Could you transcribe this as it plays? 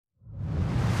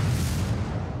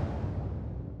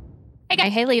go.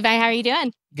 Hey, Levi, how are you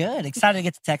doing? Good. Excited to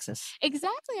get to Texas.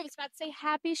 Exactly. I was about to say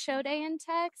happy show day in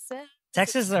Texas.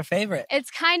 Texas is our favorite.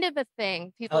 It's kind of a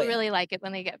thing. People really like it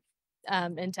when they get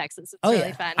in Texas. It's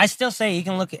really fun. I still say you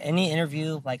can look at any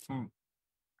interview like from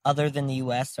other than the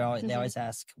U.S. They always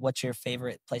ask, what's your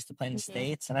favorite place to play in the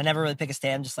States? And I never really pick a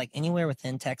state. I'm just like anywhere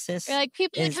within Texas. You're like,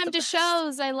 people that come to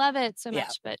shows, I love it so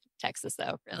much. But Texas,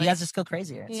 though, really. You guys just go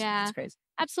crazy here. It's crazy.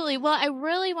 Absolutely. Well, I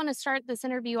really want to start this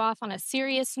interview off on a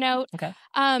serious note. Okay.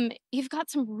 You've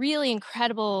got some really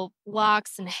incredible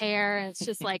locks and hair. And it's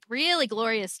just like really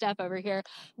glorious stuff over here.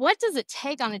 What does it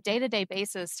take on a day-to-day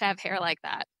basis to have hair like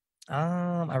that?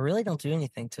 I really don't do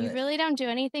anything to it. You really don't do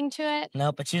anything to it?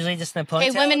 No, but usually just in a ponytail.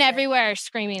 Hey, women everywhere are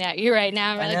screaming at you right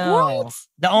now. I know. Like, what?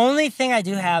 The only thing I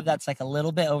do have that's like a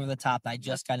little bit over the top that I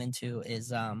just got into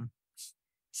is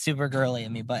super girly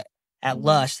in me, but at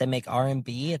Lush they make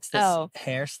R&B. It's this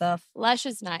hair stuff. Lush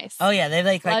is nice. Oh yeah, they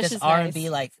like this R&B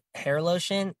like hair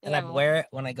lotion, and I wear it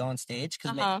when I go on stage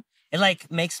because it like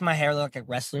makes my hair look like a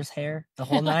wrestler's hair the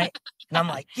whole night, and I'm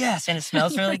like yes, and it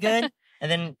smells really good. And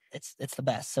then it's the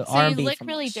best. So R&B. You look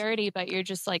really dirty, but you're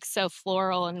just like so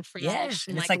floral and fresh. Yeah,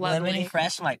 and it's like lemony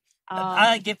fresh. I'm like,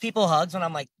 I like give people hugs when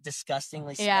I'm like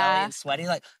disgustingly smelly and sweaty.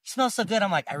 Like, you smell so good.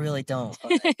 I'm like, I really don't.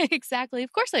 Exactly.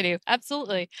 Of course I do.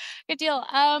 Absolutely. Good deal.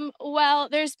 Well,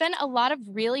 there's been a lot of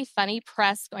really funny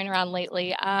press going around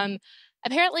lately.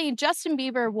 Apparently, Justin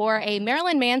Bieber wore a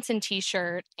Marilyn Manson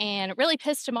t-shirt and it really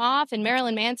pissed him off. And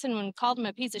Marilyn Manson called him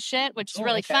a piece of shit, which is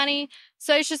really funny.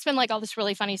 So it's just been like all this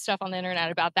really funny stuff on the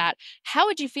internet about that. How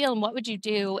would you feel and what would you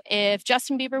do if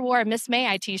Justin Bieber wore a Miss May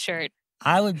I t-shirt?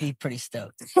 I would be pretty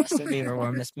stoked if Justin Bieber wore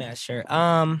a Miss May I shirt.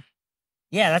 Yeah,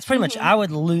 that's pretty much. I would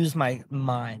lose my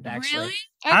mind. Actually, really?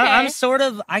 Okay. I'm sort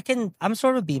of a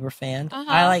Bieber fan.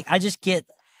 I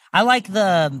like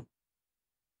the.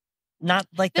 Not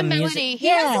like the music.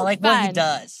 Melody. Like fun. What he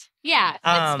does. Yeah,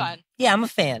 that's fun. Yeah, I'm a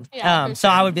fan. Yeah, so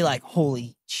I would be like,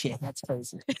 holy shit, that's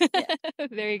crazy. Yeah.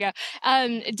 There you go.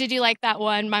 Did you like that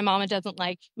one? My mama don't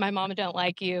like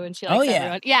you, and she likes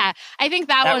everyone. Yeah, I think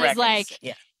that one is like,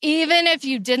 even if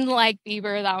you didn't like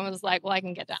Bieber, that one was like, well, I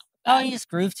can get down with that. Oh, you just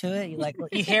groove to it.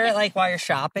 You hear it like while you're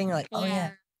shopping. You're like, oh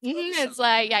yeah. It's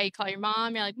like, you call your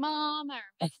mom. You're like, Mom, I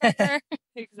remember her.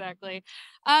 Exactly.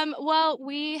 Well,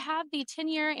 we have the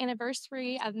 10-year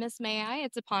anniversary of Miss May I.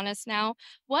 It's upon us now.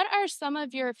 What are some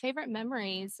of your favorite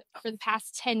memories for the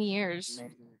past 10 years?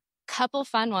 Couple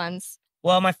fun ones.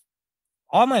 Well,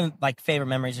 all my like favorite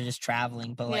memories are just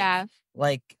traveling, but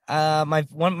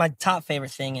my top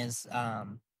favorite thing is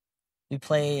we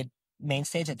played main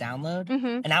stage at Download,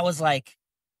 and that was like.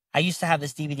 I used to have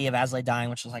this DVD of As I Lay Dying,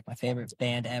 which was like my favorite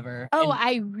band ever. Oh, and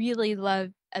I really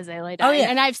love As I Lay Dying.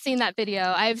 And I've seen that video.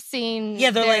 I've seen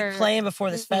they're like playing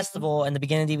before this festival and the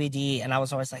beginning DVD, and I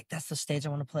was always like, that's the stage I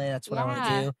want to play. That's what I want to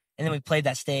do. And then we played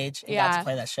that stage and got to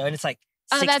play that show. And it's like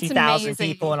 60,000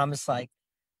 people, and I'm just like,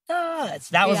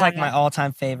 that was like my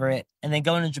all-time favorite. And then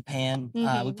going to Japan,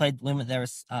 we played when there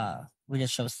was we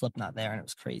just showed Slipknot there, and it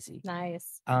was crazy.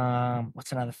 Nice.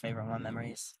 What's another favorite one of my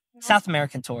memories? South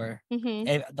American tour,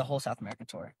 the whole South American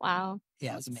tour. Wow.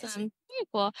 Yeah, it was amazing. Very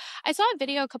cool. I saw a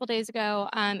video a couple days ago,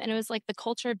 and it was like the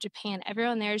culture of Japan.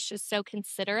 Everyone there is just so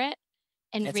considerate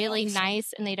and really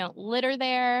nice, and they don't litter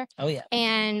there. Oh, yeah.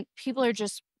 And people are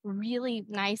just really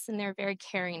nice, and they're very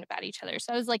caring about each other.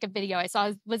 So it was like a video I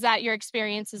saw. Was that your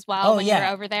experience as well when you were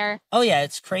over there? Oh, yeah.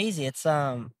 It's crazy. It's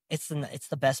the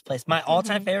best place. My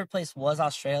all-time favorite place was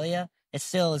Australia. It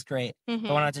still is great. But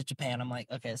when I went to Japan, I'm like,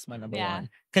 okay, this is my number one.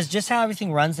 Because just how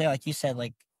everything runs there, like you said,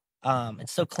 like,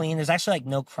 it's so clean. There's actually like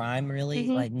no crime really,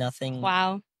 like nothing.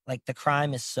 Wow. Like the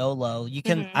crime is so low. You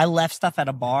can, I left stuff at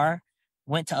a bar,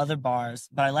 went to other bars,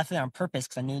 but I left it there on purpose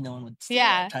because I knew no one would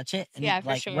touch it.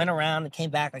 And went around and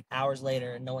came back like hours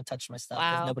later and no one touched my stuff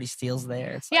because nobody steals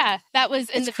there. It's like, that was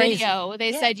in the video.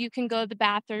 They said you can go to the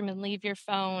bathroom and leave your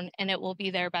phone and it will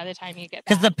be there by the time you get back.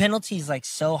 Because the penalty is like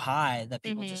so high that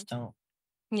people just don't.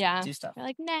 Do stuff. You're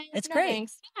like, nah, it's no great.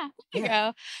 Thanks. There you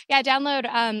go. Yeah, Download.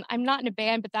 I'm not in a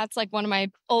band, but that's like one of my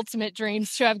ultimate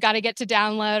dreams too. I've got to get to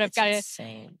Download. I've got to.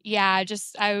 Insane. Yeah,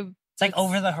 it's like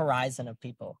over the horizon of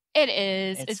people. It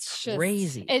is. It's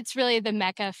crazy. It's really the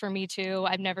mecca for me too.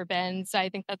 I've never been, so I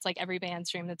think that's like every band's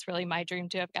dream. That's really my dream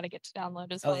too. I've got to get to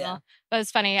Download as well. Yeah. But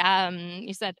it's funny.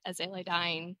 You said As I Lay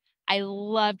Dying. I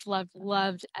loved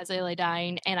As I Lay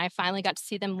Dying, and I finally got to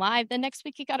see them live. The next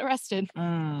week, he got arrested.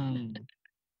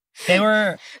 They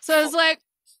were so I was like,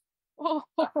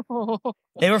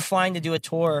 they were flying to do a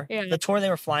tour. Yeah. The tour they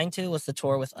were flying to was the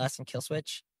tour with us and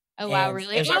Killswitch. Oh wow,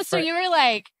 really? So you were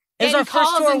like, it was our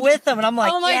first tour with them, and I'm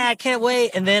like, I can't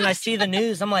wait. And then I see the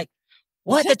news, I'm like,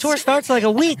 What? The tour starts in like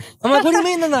a week. I'm like, what do you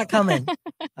mean they're not coming?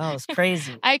 Oh, it's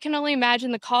crazy. I can only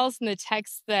imagine the calls and the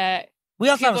texts that we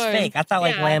all thought it was fake. I thought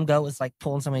like Lamb Goat was like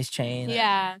pulling somebody's chain.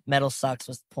 Yeah. Metal Sucks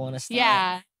was pulling a stuff.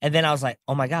 Yeah. And then I was like,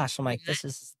 oh my gosh. I'm like, this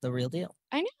is the real deal.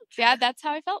 I know. Yeah, that's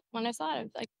how I felt when I saw it. I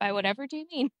was like, by whatever do you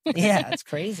mean? Yeah, it's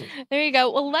crazy. There you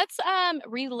go. Well, let's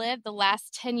relive the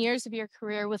last 10 years of your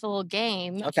career with a little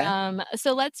game. Okay.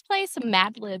 So let's play some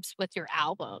Mad Libs with your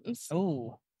albums.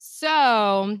 Oh.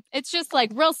 So it's just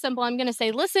like real simple. I'm going to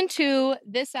say, listen to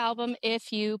this album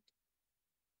if you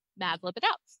Mad Lib it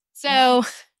out. So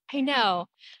I know.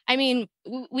 I mean,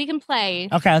 we can play.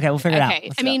 Okay, we'll figure it out.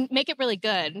 I mean, make it really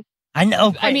good. I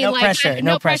know. I mean, no pressure.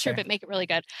 No pressure, but make it really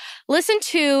good. Listen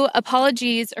to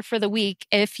Apologies for the Week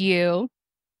if you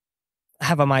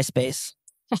have a MySpace.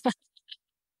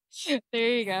 There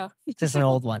you go. Just an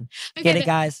old one. Okay, get it,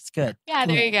 guys? It's good. Yeah,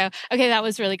 there you go. Okay, that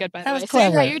was really good, by the way. That was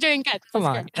clever. So, you're doing good. Come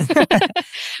on.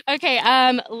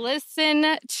 Okay,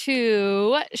 listen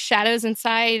to Shadows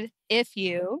Inside if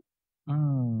you...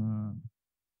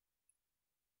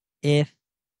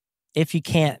 If you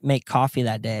can't make coffee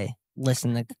that day,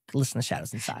 listen to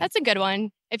Shadows Inside. That's a good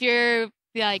one. If you're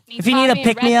like, if you need a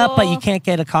pick me up, but you can't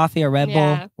get a coffee or Red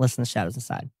Bull, listen to Shadows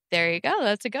Inside. There you go.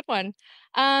 That's a good one.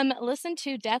 Listen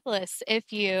to Deathless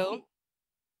if you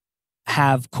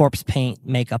have corpse paint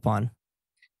makeup on.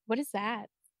 What is that?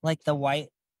 Like the white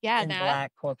and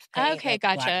black corpse paint. Okay,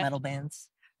 gotcha. Black metal bands.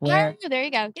 Oh, there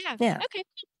you go. Yeah. Okay.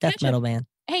 Death metal band.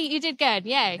 Hey, you did good.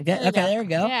 Yay. Okay, there we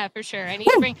go. Yeah, for sure. I need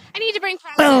to bring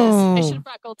prizes. I should have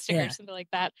brought gold stickers, something like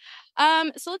that.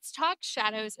 So let's talk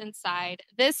Shadows Inside.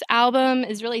 This album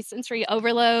is really sensory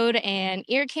overload and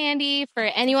ear candy for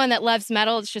anyone that loves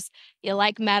metal. It's just, you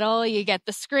like metal, you get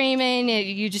the screaming,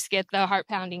 you just get the heart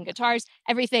pounding guitars,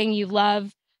 everything you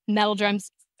love, metal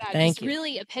drums. That just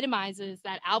really epitomizes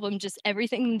that album, just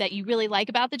everything that you really like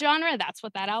about the genre. That's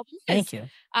what that album is. Thank you.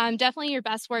 Definitely your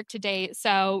best work to date.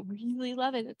 So really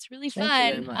love it. It's really fun.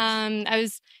 Thank you very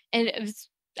much.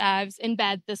 I was in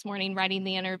bed this morning writing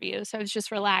the interview. So I was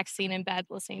just relaxing in bed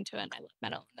listening to it. And I love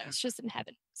metal. I was just in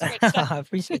heaven. I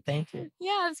appreciate it. Thank you.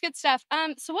 Yeah, it was good stuff.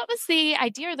 So what was the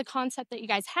idea or the concept that you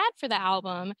guys had for the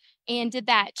album? And did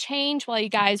that change while you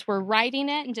guys were writing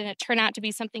it? And did it turn out to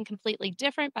be something completely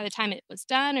different by the time it was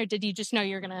done? Or did you just know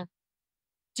you're going to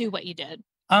do what you did?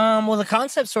 Well, the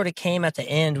concept sort of came at the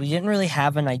end. We didn't really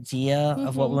have an idea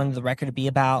of what we wanted the record to be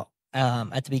about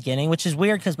at the beginning, which is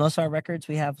weird because most of our records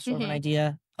we have sort of an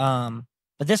idea.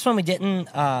 But this one we didn't.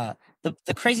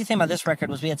 The crazy thing about this record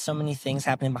was we had so many things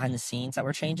happening behind the scenes that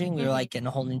were changing. We were like getting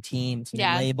a whole new team, new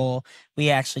label.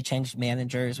 We actually changed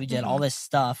managers. We did all this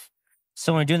stuff.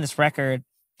 So when we were doing this record,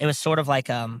 it was sort of like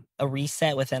a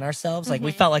reset within ourselves. Like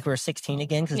we felt like we were 16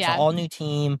 again because it's an all new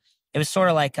team. It was sort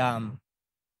of like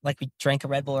we drank a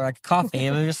Red Bull or like a coffee.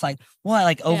 It was just like, what,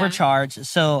 like overcharged.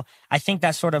 So I think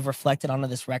that sort of reflected onto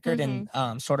this record and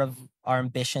sort of our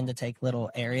ambition to take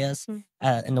little areas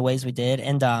in the ways we did.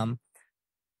 And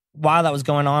while that was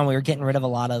going on, we were getting rid of a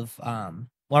lot of, while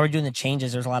we were doing the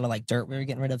changes, there's a lot of like dirt we were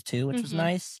getting rid of too, which was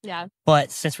nice. Yeah. But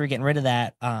since we were getting rid of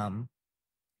that,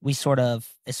 it sort of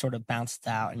bounced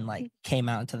out and like came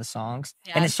out into the songs.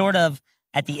 Yeah. And it sort of,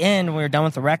 at the end, when we were done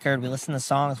with the record, we listened to the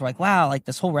songs. We're like, wow, like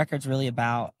this whole record's really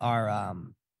about our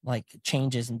like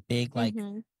changes and big like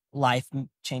life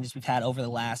changes we've had over the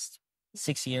last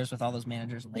 6 years with all those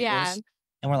managers and labels. Yeah.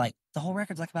 And we're like, the whole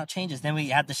record's like about changes. Then we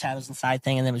had the Shadows Inside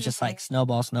thing, and then it was just like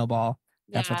snowball.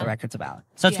 That's what the record's about.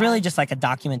 So it's really just like a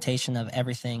documentation of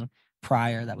everything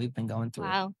prior that we've been going through.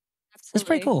 Wow. Absolutely. It's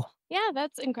pretty cool. Yeah,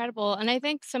 that's incredible. And I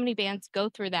think so many bands go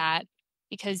through that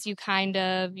because you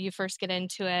first get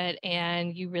into it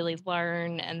and you really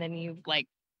learn, and then you like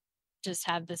just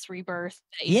have this rebirth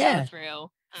that you go through.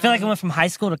 I feel like I went from high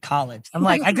school to college. I'm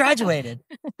like, I graduated.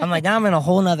 I'm like, now I'm in a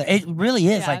whole nother, it really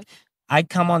is like, I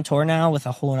come on tour now with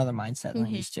a whole other mindset than I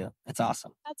used to. It's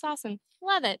awesome. That's awesome.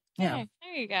 Love it. Yeah. Okay,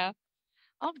 there you go.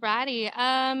 Alrighty.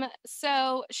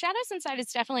 So Shadows Inside is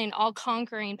definitely an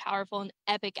all-conquering, powerful, and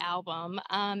epic album.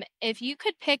 If you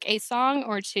could pick a song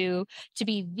or two to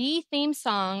be the theme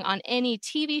song on any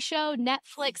TV show,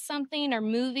 Netflix, something, or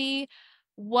movie,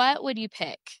 what would you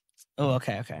pick? Oh,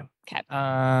 okay.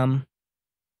 Oh,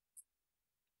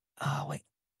 wait.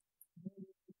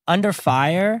 Under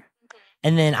Fire.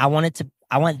 And then I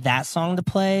want that song to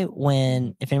play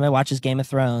if anybody watches Game of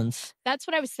Thrones. That's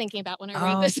what I was thinking about when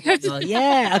I read this. Well,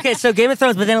 yeah. Okay, so Game of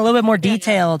Thrones, but then a little bit more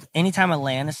detailed. Anytime a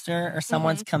Lannister or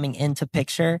someone's coming into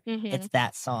picture, it's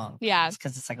that song. Yeah.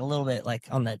 Because it's like a little bit like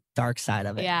on the dark side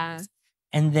of it. Yeah.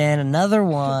 And then another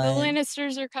one. The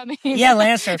Lannisters are coming. Yeah,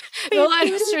 Lannister. The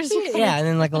Lannisters are coming. Yeah, and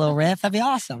then like a little riff. That'd be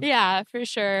awesome. Yeah, for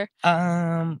sure.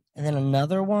 And then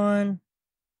another one.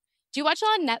 Do you watch a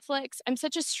lot on Netflix? I'm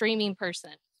such a streaming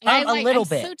person. And a little I'm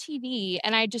bit. so TV,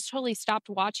 and I just totally stopped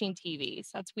watching TV. So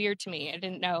that's weird to me. I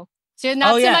didn't know. So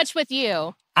not so much with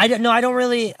you. I don't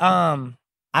really.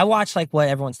 I watch like what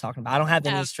everyone's talking about. I don't have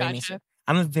any streaming. Gotcha.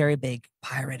 I'm a very big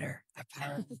pirater. I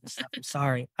pirate stuff. I'm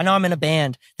sorry. I know I'm in a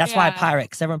band. That's why I pirate,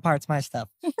 because everyone pirates my stuff.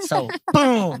 So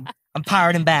boom, I'm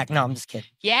pirating back. No, I'm just kidding.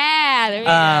 Yeah, there you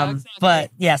go. Exactly.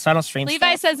 But yeah, so I don't stream.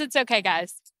 Levi says it's okay,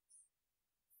 guys.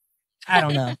 I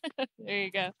don't know. There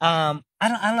you go. I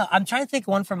don't know. I'm trying to think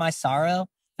one for my sorrow,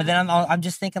 but then I'm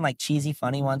just thinking like cheesy,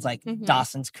 funny ones like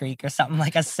Dawson's Creek or something,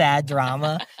 like a sad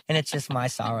drama, and it's just my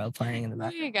sorrow playing in the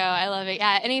background. There you go. I love it.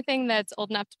 Yeah, anything that's old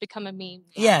enough to become a meme.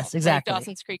 Yes, exactly. Like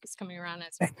Dawson's Creek is coming around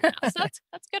as well. So that's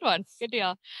a good one. Good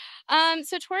deal.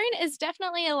 So touring is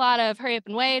definitely a lot of hurry up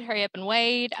and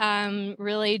wait.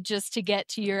 Really just to get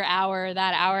to your hour,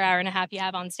 that hour and a half you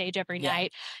have on stage every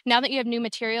night. Now that you have new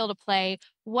material to play,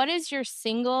 what is your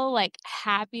single like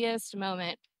happiest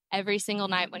moment every single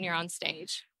night when you're on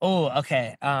stage? Oh,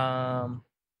 okay. I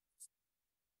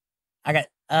got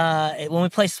when we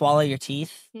play Swallow Your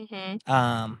Teeth,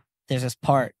 there's this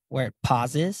part where it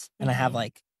pauses and I have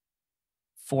like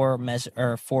 4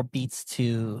 beats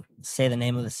to say the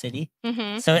name of the city.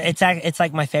 So it's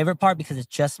like my favorite part because it's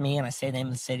just me and I say the name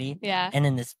of the city. Yeah. And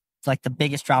then this like the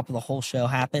biggest drop of the whole show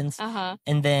happens.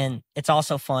 And then it's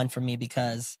also fun for me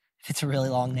because if it's a really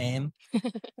long name,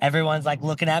 everyone's like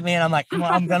looking at me and I'm like, well,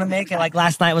 I'm gonna make it. Like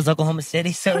last night was Oklahoma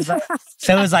City, so it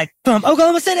was like boom,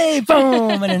 Oklahoma City,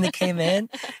 boom, and then it came in.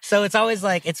 So it's always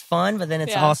like it's fun, but then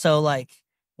it's also like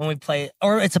when we play,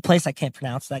 or it's a place I can't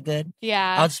pronounce that good.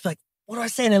 Yeah, I'll just be like, what do I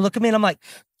say? And they look at me and I'm like,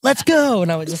 let's go,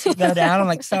 and I would just go down. I'm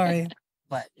like, sorry,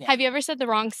 but have you ever said the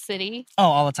wrong city? Oh,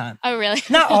 all the time. Oh, really?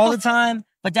 Not all the time,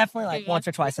 but definitely like once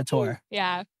or twice a tour.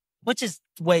 Yeah. Which is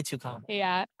way too common.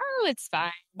 Yeah. Oh, it's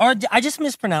fine. Or I just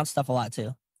mispronounce stuff a lot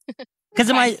too.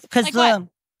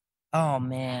 Oh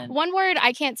man. One word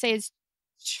I can't say is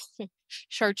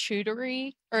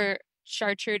charcuterie or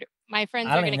charcuterie. My friends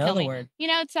are going to kill me. Word. You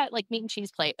know, it's that like meat and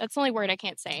cheese plate. That's the only word I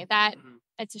can't say. That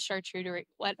it's a charcuterie.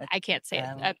 What? I can't say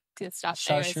it. Good stuff.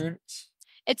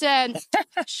 It's a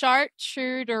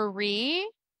charcuterie.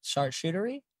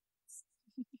 Charcuterie?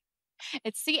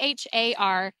 It's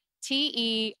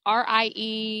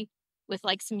CHARTERIE with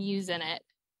like some U's in it.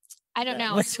 I don't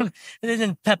know. It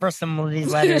didn't pepper some of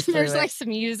these letters. There's like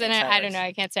some U's in it. I don't know.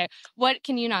 I can't say. What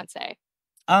can you not say?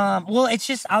 Well, it's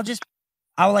just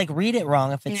I'll like read it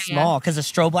wrong if it's small because the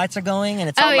strobe lights are going and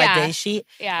it's on my day sheet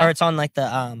or it's on like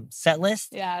the set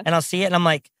list. Yeah. And I'll see it and I'm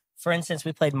like, for instance,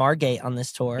 we played Margate on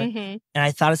this tour and I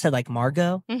thought it said like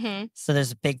Margot. So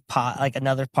there's a big pot, like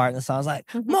another part in the song. I was like,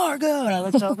 Margot. And I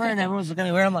looked over and everyone's looking at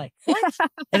me weird. I'm like, what?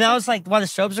 And I was like, while the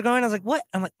strobes are going, I was like, what?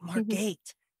 I'm like,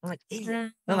 Margate. I'm like, idiot.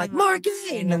 And I'm like, Margate.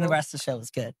 And then the rest of the show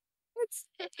was good.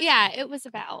 Yeah, it was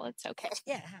a vowel. It's okay.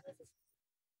 Yeah.